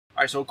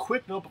All right, so a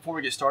quick note before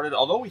we get started.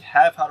 Although we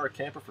have had our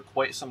camper for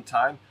quite some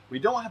time, we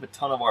don't have a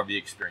ton of RV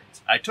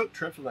experience. I took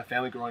trips with my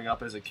family growing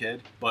up as a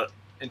kid, but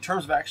in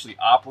terms of actually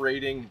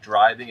operating,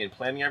 driving, and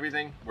planning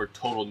everything, we're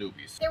total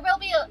newbies. There will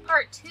be a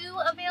part 2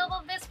 available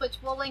of this, which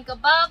we'll link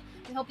above.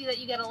 We hope that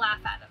you get a laugh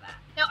out of that.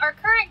 Now, our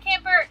current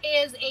camper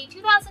is a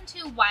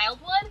 2002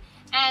 Wildwood,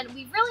 and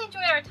we've really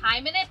enjoyed our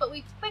time in it, but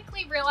we've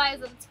quickly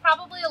realized that it's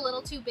probably a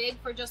little too big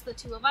for just the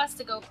two of us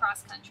to go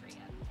cross-country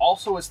in.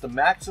 Also, it's the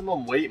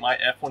maximum weight my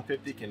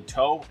F-150 can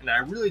tow, and I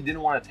really didn't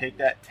want to take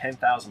that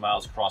 10,000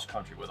 miles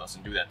cross-country with us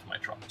and do that to my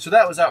truck. So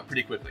that was out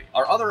pretty quickly.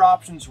 Our other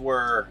options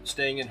were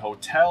staying in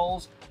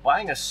hotels,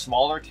 buying a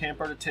smaller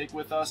camper to take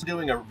with us,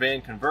 doing a van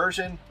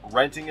conversion,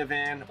 renting a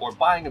van, or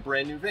buying a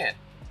brand new van.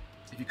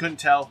 If you couldn't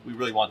tell, we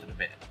really wanted a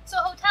van. So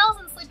hotels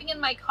and sleeping in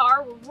my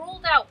car were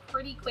ruled out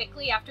pretty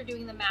quickly after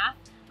doing the math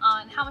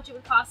on how much it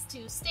would cost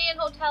to stay in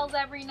hotels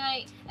every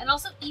night and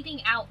also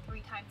eating out 3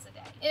 times a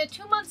day. In a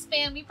 2-month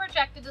span, we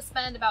projected to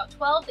spend about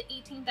 $12,000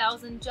 to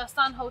 $18,000 just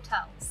on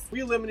hotels. We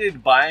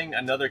eliminated buying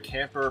another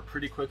camper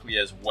pretty quickly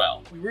as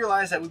well. We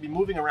realized that we'd be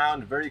moving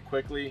around very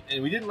quickly,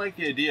 and we didn't like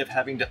the idea of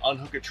having to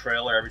unhook a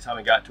trailer every time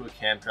we got to a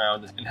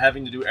campground and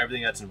having to do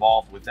everything that's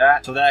involved with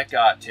that, so that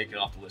got taken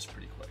off the list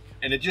pretty quick.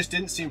 And it just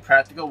didn't seem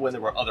practical when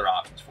there were other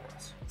options for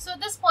us. So at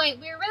this point,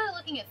 we were really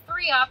looking at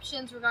 3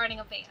 options regarding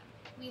a van.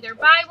 We either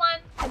buy one,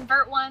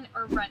 convert one,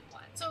 or rent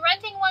one. So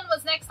renting one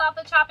was next off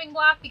the chopping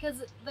block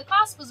because the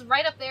cost was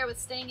right up there with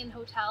staying in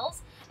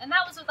hotels, and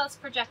that was with us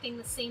projecting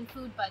the same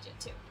food budget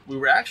too. We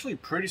were actually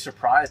pretty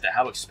surprised at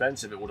how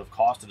expensive it would have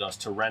costed us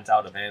to rent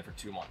out a van for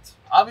 2 months.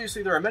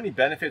 Obviously, there are many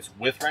benefits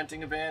with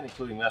renting a van,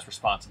 including less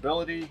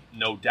responsibility,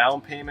 no down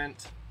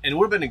payment, and it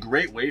would have been a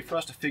great way for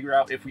us to figure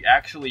out if we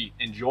actually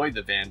enjoyed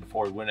the van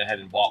before we went ahead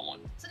and bought one.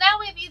 So now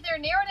we've either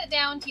narrowed it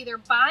down to either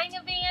buying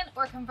a van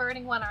or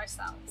converting one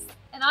ourselves.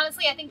 And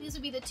honestly, I think these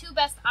would be the 2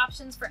 best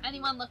options for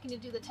anyone looking to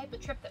do the type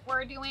of trip that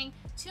we're doing,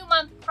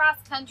 2-month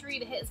cross-country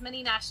to hit as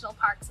many national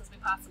parks as we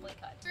possibly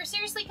could. We're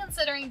seriously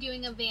considering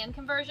doing a van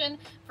conversion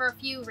for a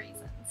few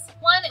reasons.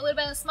 1, it would have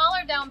been a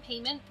smaller down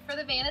payment for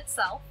the van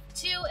itself.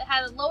 2, it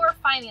had a lower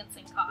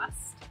financing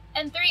cost.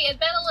 And 3, it'd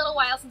been a little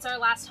while since our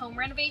last home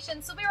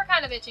renovation, so we were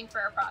kind of itching for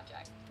a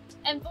project.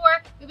 And 4,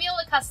 we'd be able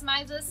to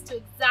customize this to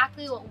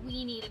exactly what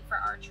we needed for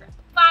our trip.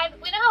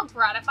 5, we know how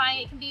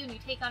gratifying it can be when you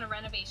take on a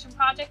renovation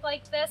project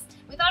like this.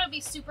 We thought it'd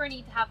be super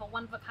neat to have a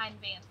one-of-a-kind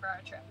van for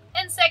our trip.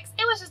 And 6,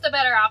 it was just a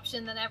better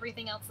option than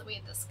everything else that we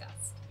had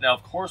discussed. Now,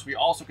 of course, we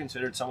also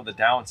considered some of the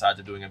downsides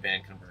of doing a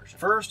van conversion.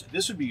 First,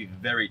 this would be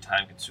very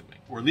time-consuming.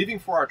 We're leaving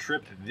for our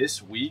trip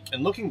this week,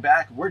 and looking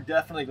back, we're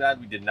definitely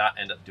glad we did not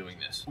end up doing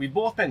this. We've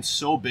both been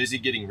so busy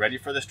getting ready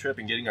for this trip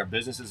and getting our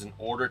businesses in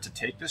order to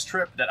take this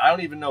trip that I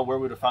don't even know where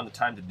we would have found the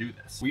time to do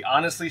this. We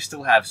honestly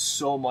still have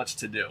so much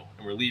to do,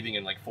 and we're leaving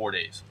in like 4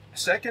 days.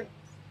 Second,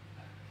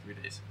 3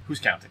 days. Who's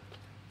counting?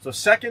 So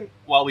second,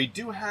 while we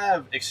do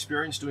have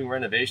experience doing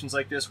renovations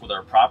like this with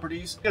our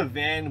properties, a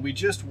van we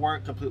just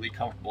weren't completely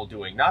comfortable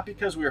doing. Not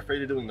because we were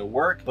afraid of doing the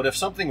work, but if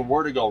something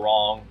were to go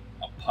wrong,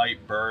 a pipe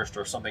burst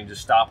or something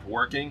just stopped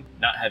working,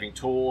 not having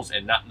tools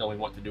and not knowing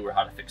what to do or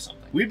how to fix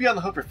something, we'd be on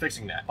the hook for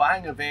fixing that.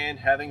 Buying a van,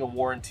 having a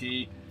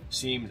warranty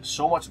seemed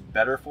so much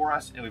better for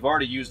us, and we've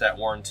already used that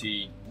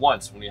warranty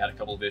once when we had a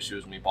couple of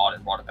issues when we bought it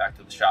and brought it back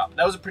to the shop.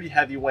 That was a pretty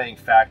heavy weighing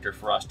factor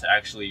for us to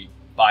actually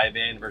buy a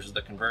van versus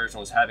the conversion,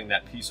 was having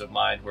that peace of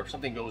mind where if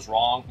something goes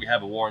wrong, we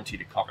have a warranty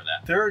to cover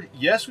that. Third,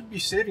 yes, we'd be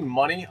saving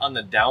money on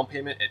the down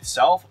payment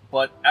itself,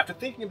 but after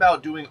thinking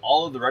about doing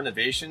all of the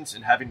renovations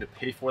and having to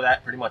pay for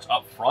that pretty much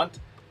up front,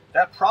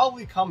 that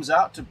probably comes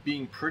out to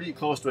being pretty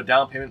close to a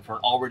down payment for an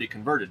already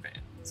converted van.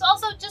 So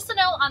also, just to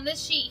note on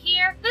this sheet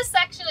here, this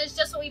section is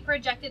just what we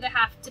projected to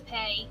have to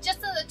pay just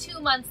in the 2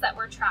 months that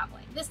we're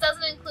traveling. This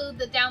doesn't include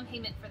the down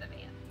payment for the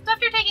van. So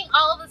after taking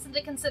all of this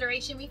into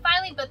consideration, we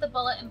finally bit the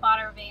bullet and bought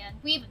our van.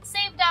 We've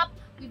saved up,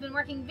 we've been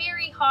working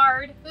very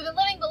hard, we've been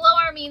living below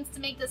our means to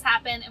make this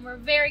happen, and we're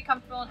very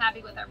comfortable and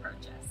happy with our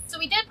purchase. So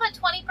we did put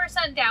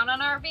 20% down on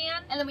our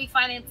van, and then we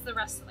financed the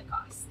rest of the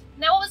cost.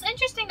 Now, what was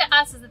interesting to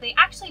us is that they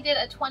actually did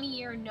a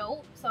 20-year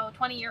note, so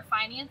 20-year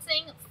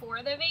financing for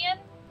the van,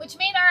 which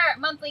made our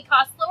monthly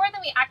cost lower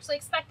than we actually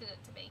expected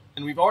it to be.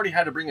 And we've already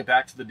had to bring it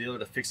back to the dealer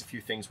to fix a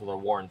few things with our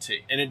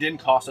warranty, and it didn't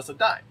cost us a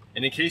dime.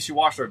 And in case you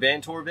watched our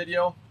van tour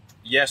video,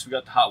 yes, we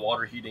got the hot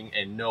water heating,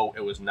 and no,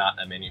 it was not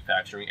a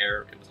manufacturing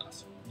error, it was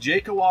us.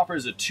 Jayco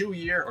offers a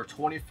 2-year or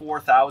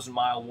 24,000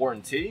 mile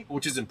warranty,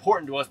 which is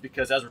important to us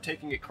because as we're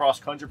taking it cross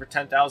country for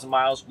 10,000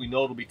 miles, we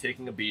know it'll be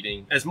taking a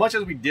beating. As much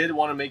as we did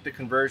want to make the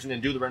conversion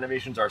and do the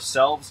renovations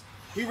ourselves,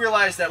 we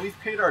realized that we've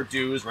paid our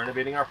dues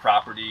renovating our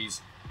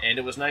properties, and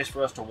it was nice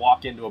for us to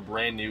walk into a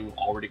brand new,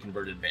 already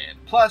converted van.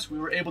 Plus, we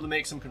were able to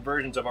make some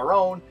conversions of our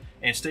own,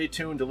 and stay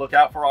tuned to look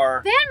out for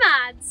our van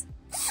mods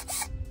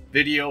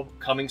video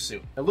coming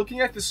soon. Now, looking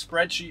at this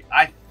spreadsheet,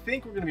 I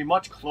think we're going to be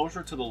much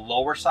closer to the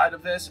lower side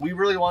of this. We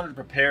really wanted to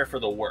prepare for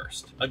the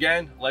worst.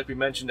 Again, like we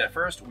mentioned at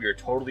first, we are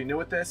totally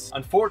new at this.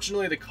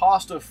 Unfortunately, the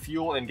cost of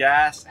fuel and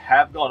gas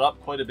have gone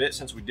up quite a bit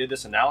since we did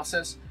this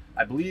analysis,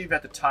 I believe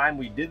at the time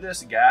we did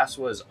this, gas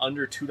was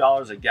under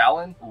 $2 a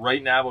gallon.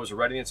 Right now, I was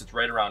writing this, it's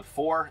right around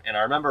 $4. And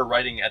I remember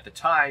writing at the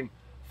time,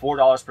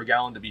 $4 per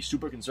gallon to be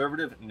super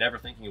conservative, never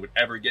thinking it would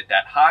ever get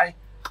that high,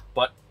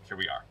 but here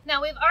we are.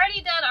 Now, we've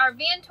already done our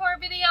van tour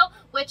video,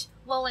 which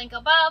we'll link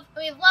above.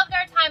 We've loved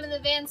our time in the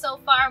van so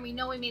far, and we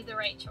know we made the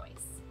right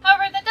choice.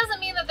 However, that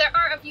doesn't mean that there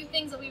aren't a few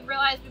things that we've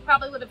realized we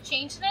probably would have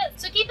changed in it,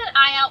 so keep an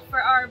eye out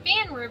for our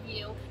van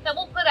review that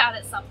we'll put out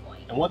at some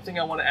point. And one thing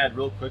I want to add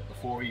real quick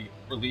before we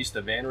release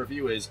the van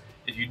review is,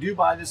 if you do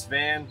buy this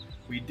van,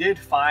 we did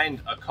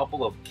find a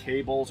couple of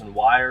cables and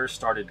wires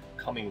started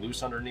coming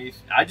loose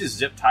underneath. I just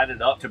zip tied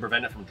it up to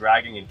prevent it from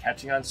dragging and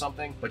catching on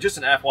something. But just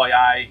an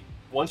FYI,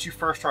 once you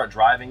first start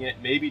driving it,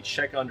 maybe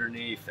check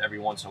underneath every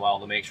once in a while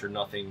to make sure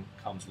nothing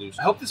comes loose.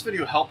 I hope this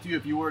video helped you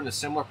if you were in a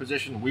similar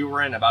position we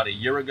were in about a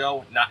year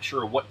ago, not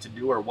sure what to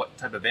do or what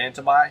type of van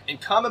to buy. And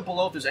comment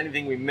below if there's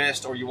anything we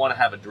missed or you want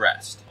to have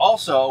addressed.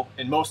 Also,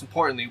 and most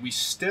importantly, we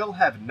still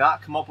have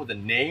not come up with a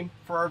name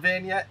for our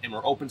van yet, and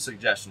we're open to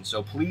suggestions.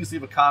 So please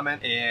leave a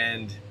comment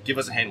and give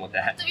us a hand with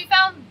that. So if you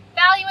found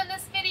value in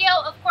this video,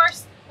 of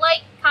course,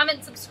 like,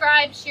 comment,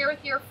 subscribe, share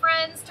with your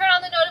friends, turn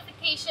on the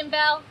notification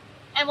bell,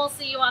 and we'll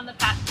see you on the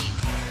path.